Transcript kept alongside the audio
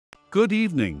Good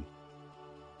evening.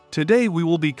 Today we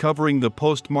will be covering the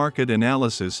post-market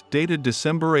analysis dated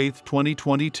December 8,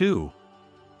 2022.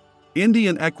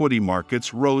 Indian equity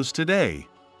markets rose today.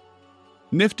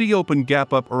 Nifty opened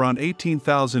gap up around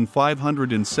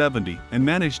 18,570 and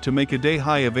managed to make a day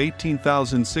high of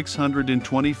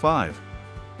 18,625.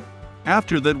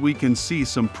 After that we can see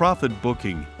some profit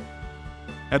booking.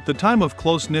 At the time of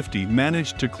close, Nifty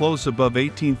managed to close above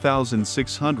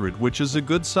 18,600, which is a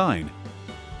good sign.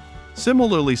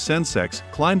 Similarly, SENSEX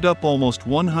climbed up almost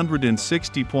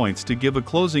 160 points to give a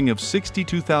closing of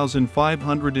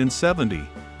 62,570.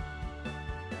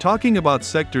 Talking about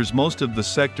sectors, most of the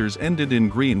sectors ended in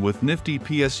green, with Nifty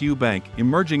PSU Bank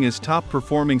emerging as top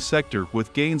performing sector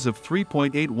with gains of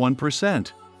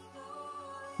 3.81%.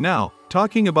 Now,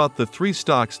 talking about the three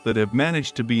stocks that have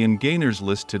managed to be in gainers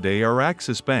list today are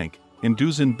Axis Bank,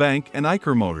 Indusen Bank and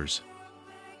Eicher Motors.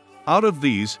 Out of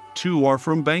these, two are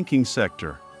from banking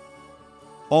sector.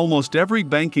 Almost every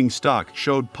banking stock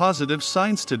showed positive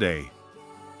signs today.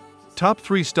 Top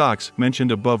three stocks mentioned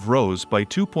above rose by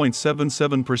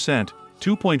 2.77%,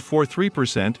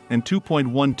 2.43% and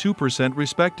 2.12%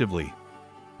 respectively.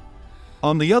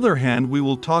 On the other hand, we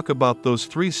will talk about those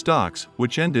three stocks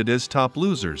which ended as top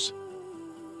losers.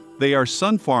 They are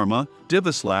SUNPHARMA,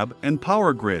 Divislab and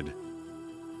Power Grid.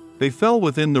 They fell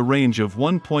within the range of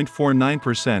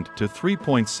 1.49% to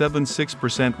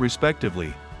 3.76%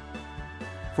 respectively.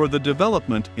 For the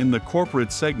development in the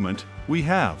corporate segment, we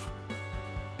have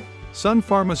Sun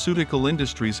Pharmaceutical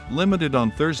Industries Limited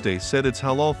on Thursday said its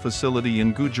halal facility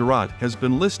in Gujarat has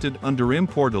been listed under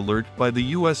import alert by the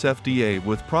US FDA,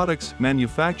 with products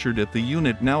manufactured at the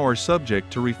unit now are subject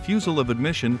to refusal of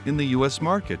admission in the US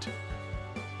market.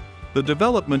 The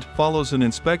development follows an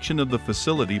inspection of the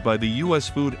facility by the US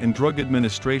Food and Drug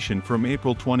Administration from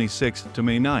April 26 to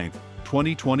May 9,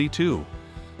 2022.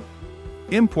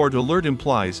 Import alert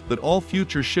implies that all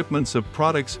future shipments of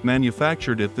products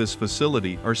manufactured at this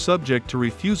facility are subject to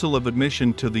refusal of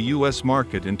admission to the U.S.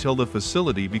 market until the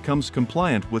facility becomes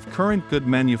compliant with current good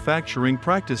manufacturing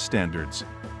practice standards.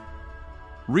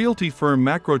 Realty firm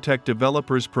MACROTECH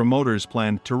developers promoters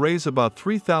plan to raise about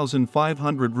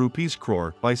 3,500 rupees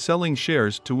crore by selling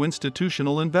shares to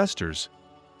institutional investors.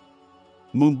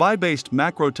 Mumbai-based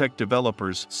MACROTECH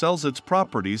Developers sells its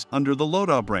properties under the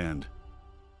Lodha brand.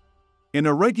 In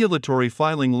a regulatory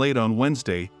filing late on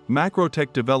Wednesday,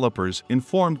 MACROTECH Developers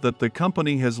informed that the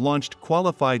company has launched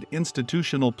qualified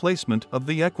institutional placement of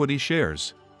the equity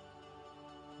shares.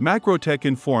 MACROTECH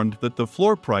informed that the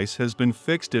floor price has been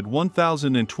fixed at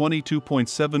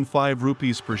 1,022.75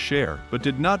 rupees per share, but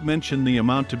did not mention the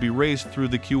amount to be raised through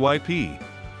the QIP.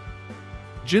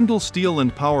 Jindal Steel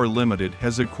and Power Limited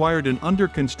has acquired an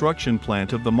under-construction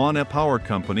plant of the Mauna Power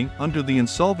Company under the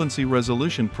insolvency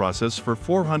resolution process for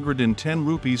 410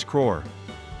 rupees crore.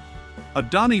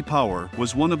 Adani Power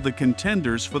was one of the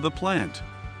contenders for the plant.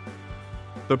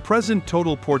 The present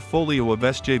total portfolio of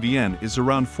SJVN is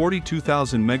around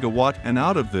 42,000 megawatt, and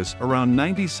out of this around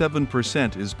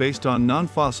 97% is based on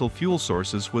non-fossil fuel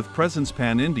sources with presence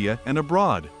pan-India and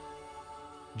abroad.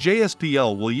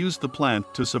 JSPL will use the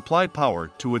plant to supply power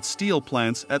to its steel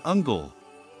plants at Ungul.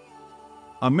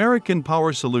 American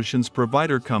power solutions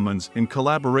provider CUMMINS, in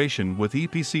collaboration with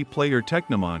EPC player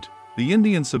Technomont, the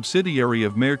Indian subsidiary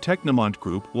of Maire Technomont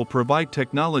Group, will provide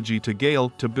technology to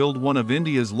GAIL to build one of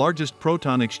India's largest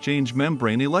proton exchange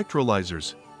membrane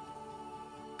electrolyzers.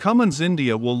 CUMMINS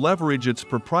India will leverage its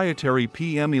proprietary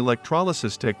PM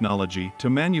electrolysis technology to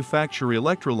manufacture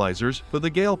electrolyzers for the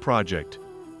GAIL project.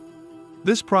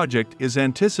 This project is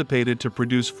anticipated to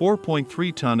produce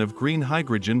 4.3 ton of green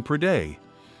hydrogen per day.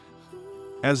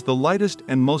 As the lightest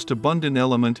and most abundant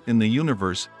element in the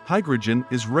universe, hydrogen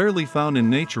is rarely found in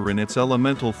nature in its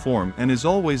elemental form and is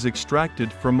always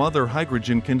extracted from other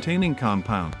hydrogen-containing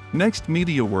compound. Next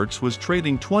MediaWorks was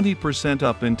trading 20%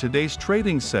 up in today's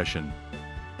trading session.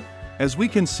 As we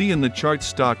can see in the chart,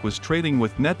 stock was trading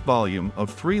with net volume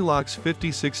of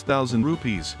 3,56,000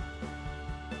 rupees.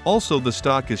 Also, the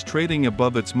stock is trading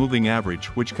above its moving average,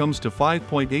 which comes to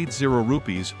 5.80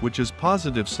 rupees, which is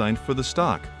positive sign for the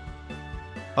stock.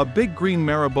 A big green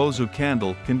Marubozu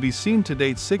candle can be seen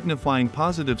today, signifying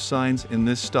positive signs in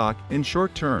this stock in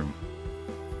short term.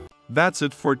 That's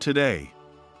it for today.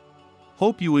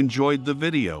 Hope you enjoyed the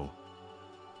video.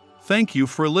 Thank you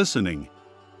for listening.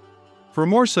 For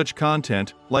more such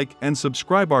content, like and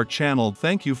subscribe our channel.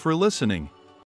 Thank you for listening.